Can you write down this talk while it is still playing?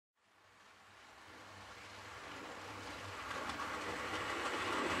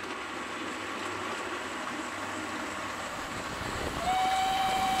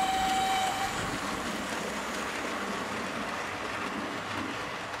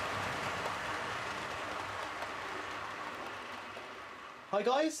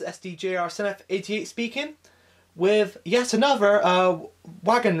Hi guys, SDJR88 speaking with yet another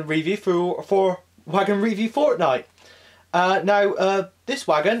wagon review for Wagon Review Fortnight. This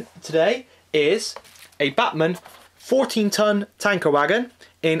wagon today is a Bachmann 14-ton tanker wagon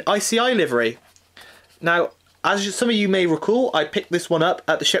in ICI livery. Now, as some of you may recall, I picked this one up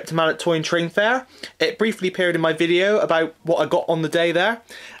at the Shepton Mallet Toy and Train Fair. It briefly appeared in my video about what I got on the day there,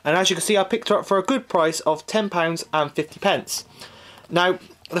 and as you can see, I picked her up for a good price of £10.50. Now,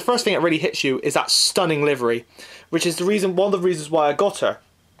 the first thing that really hits you is that stunning livery, which is one of the reasons why I got her.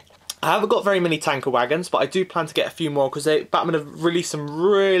 I haven't got very many tanker wagons, but I do plan to get a few more because Bachmann have released some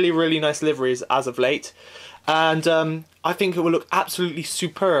really nice liveries as of late, and I think it will look absolutely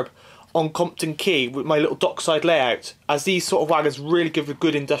superb on Compton Quay with my little dockside layout, as these sort of wagons really give a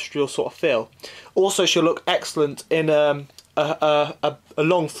good industrial sort of feel. Also, she'll look excellent in a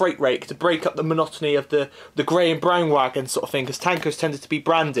long freight rake to break up the monotony of the grey and brown wagon sort of thing, because tankers tended to be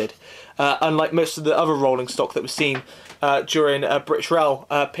branded, unlike most of the other rolling stock that was seen during a British Rail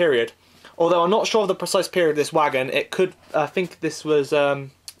period. Although I'm not sure of the precise period of this wagon, it could, I think this was, it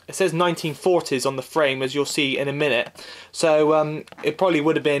says 1940s on the frame, as you'll see in a minute, so it probably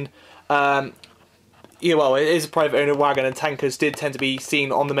would have been, yeah, well, it is a private owner wagon, and tankers did tend to be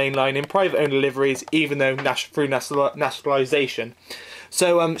seen on the main line in private owner liveries, even though through nationalisation.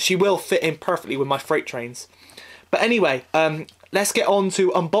 So she will fit in perfectly with my freight trains. But anyway, let's get on to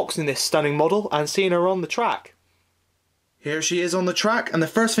unboxing this stunning model and seeing her on the track. Here she is on the track, and the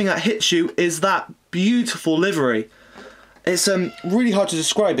first thing that hits you is that beautiful livery. It's really hard to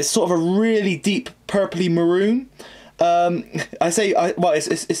describe. It's sort of a really deep purpley maroon. Well,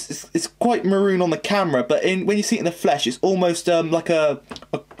 it's quite maroon on the camera, but when you see it in the flesh, it's almost like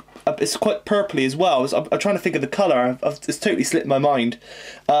it's quite purpley as well. I'm trying to think of the colour. It's totally slipped my mind,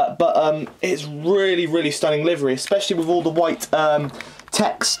 but it's really stunning livery, especially with all the white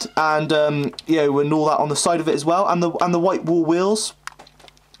text and you know, and all that on the side of it as well, and the white wool wheels.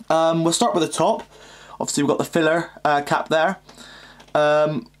 We'll start with the top. Obviously, we've got the filler cap there.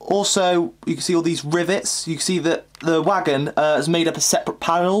 Also, you can see all these rivets. You can see that the wagon is made up of separate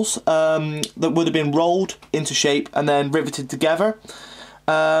panels that would have been rolled into shape and then riveted together.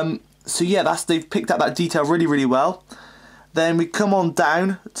 So yeah, they've picked out that detail really well. Then we come on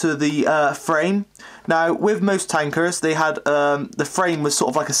down to the frame. Now, with most tankers, they had the frame was sort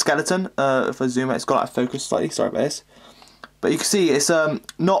of like a skeleton. If I zoom out, it's got out of focus slightly. Sorry about this. But you can see it's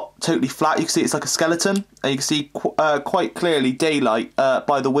not totally flat. You can see it's like a skeleton, and you can see quite clearly daylight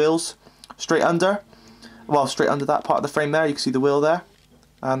by the wheels straight under. Well, straight under that part of the frame there, you can see the wheel there,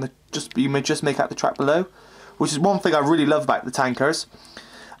 and you may just make out the track below, which is one thing I really love about the tankers.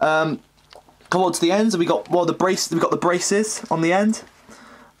 Come on to the ends, and we got the braces on the end,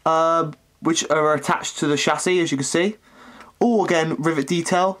 which are attached to the chassis, as you can see. All again rivet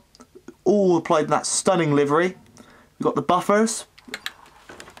detail, all applied in that stunning livery. We've got the buffers,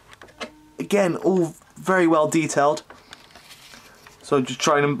 again all very well detailed. So I'm just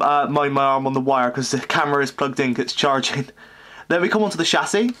trying to mind my arm on the wire because the camera is plugged in because it's charging. Then we come onto the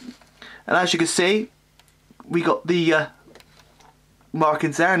chassis, and as you can see, we got the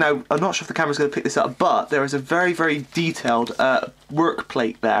markings there. Now, I'm not sure if the camera's going to pick this up, but there is a very detailed work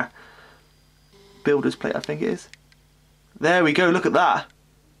plate there. Builder's plate, I think it is. There we go, look at that.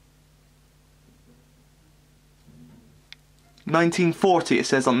 1940 it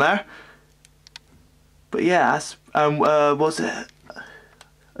says on there. But yeah, was it?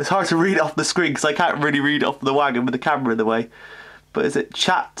 It's hard to read it off the screen because I can't really read it off the wagon with the camera in the way. But is it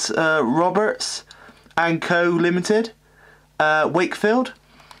Chat Roberts and Co Limited, Wakefield?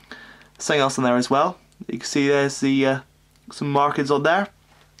 Something else on there as well. You can see there's the some markings on there.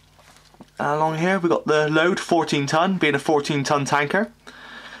 And along here we got the load, 14 ton, being a 14-ton tanker.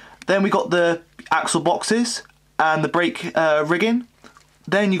 Then we got the axle boxes and the brake rigging.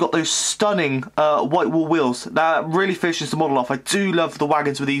 Then you got those stunning white wool wheels. That really finishes the model off. I do love the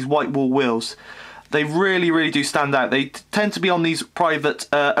wagons with these white wool wheels. They really do stand out. They tend to be on these private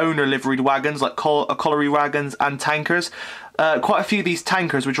owner liveried wagons, like colliery wagons and tankers. Quite a few of these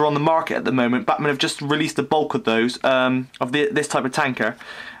tankers which are on the market at the moment, Bachmann have just released the bulk of those, this type of tanker.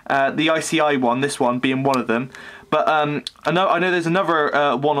 The ICI one, this one being one of them. But I know there's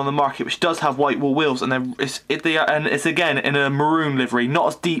another one on the market which does have white wool wheels, and it's again in a maroon livery, not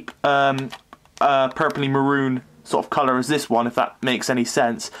as deep purpley maroon sort of colour as this one, if that makes any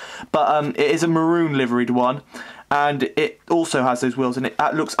sense. But it is a maroon liveried one, and it also has those wheels, and it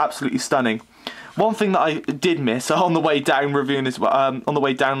looks absolutely stunning. One thing that I did miss on the way down reviewing this, on the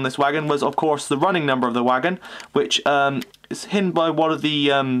way down this wagon, was of course the running number of the wagon, which is hidden by one of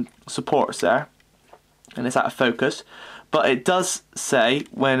the supports there. And it's out of focus, but it does say,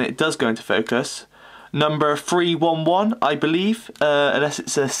 when it does go into focus, number 311, I believe, unless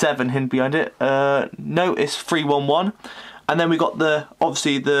it's a 7 hidden behind it. No, it's 311. And then we got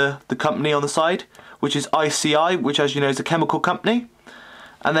obviously the company on the side, which is ICI, which, as you know, is a chemical company.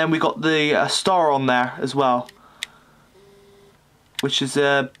 And then we got the star on there as well, which is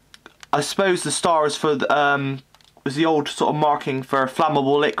I suppose the star is for was the old sort of marking for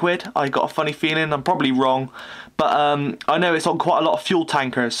flammable liquid. I got a funny feeling, I'm probably wrong, but I know it's on quite a lot of fuel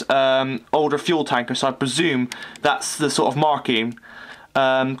tankers, older fuel tankers, so I presume that's the sort of marking,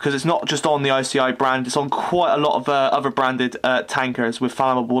 because it's not just on the ICI brand, it's on quite a lot of other branded tankers with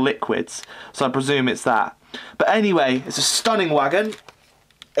flammable liquids, so I presume it's that. But anyway, it's a stunning wagon.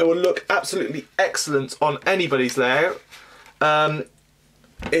 It will look absolutely excellent on anybody's layout.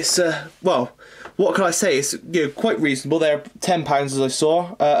 It's well, what can I say? It's, you know, quite reasonable. They're £10 as I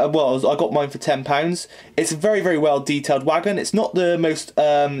saw. Well, I got mine for £10. It's a very, very well detailed wagon. It's not the most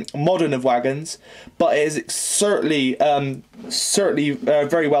modern of wagons, but it is certainly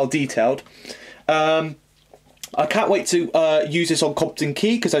very well detailed. I can't wait to use this on Compton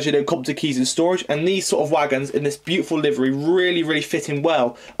Quay, because as you know, Compton Quay's in storage, and these sort of wagons in this beautiful livery really fit in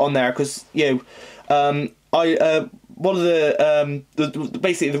well on there, because, you know, one of the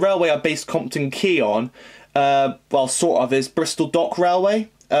basically the railway I based Compton Quay on, well, sort of, is Bristol Dock Railway,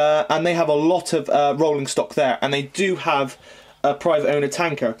 and they have a lot of rolling stock there, and they do have a private owner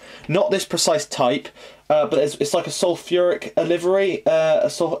tanker, not this precise type, but it's like a sulfuric livery. I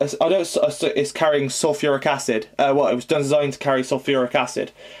know it's carrying sulfuric acid. Well, it was designed to carry sulfuric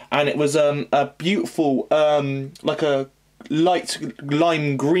acid, and it was a beautiful, like a light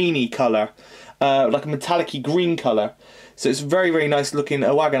lime greeny colour, like a metallic-y green colour. So it's very nice looking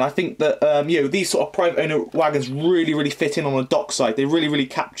wagon. I think that you know, these sort of private owner wagons really fit in on a dockside. They really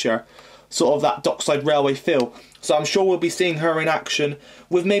capture sort of that dockside railway feel. So I'm sure we'll be seeing her in action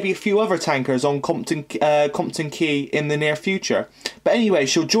with maybe a few other tankers on Compton Quay in the near future. But anyway,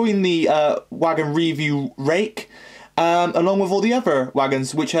 she'll join the Wagon Review rake, along with all the other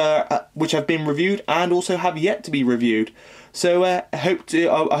wagons which have been reviewed and also have yet to be reviewed. So I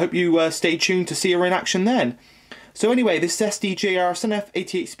hope you stay tuned to see her in action then. So anyway, this is SDJR Son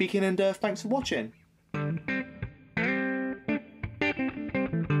F88 speaking, and thanks for watching.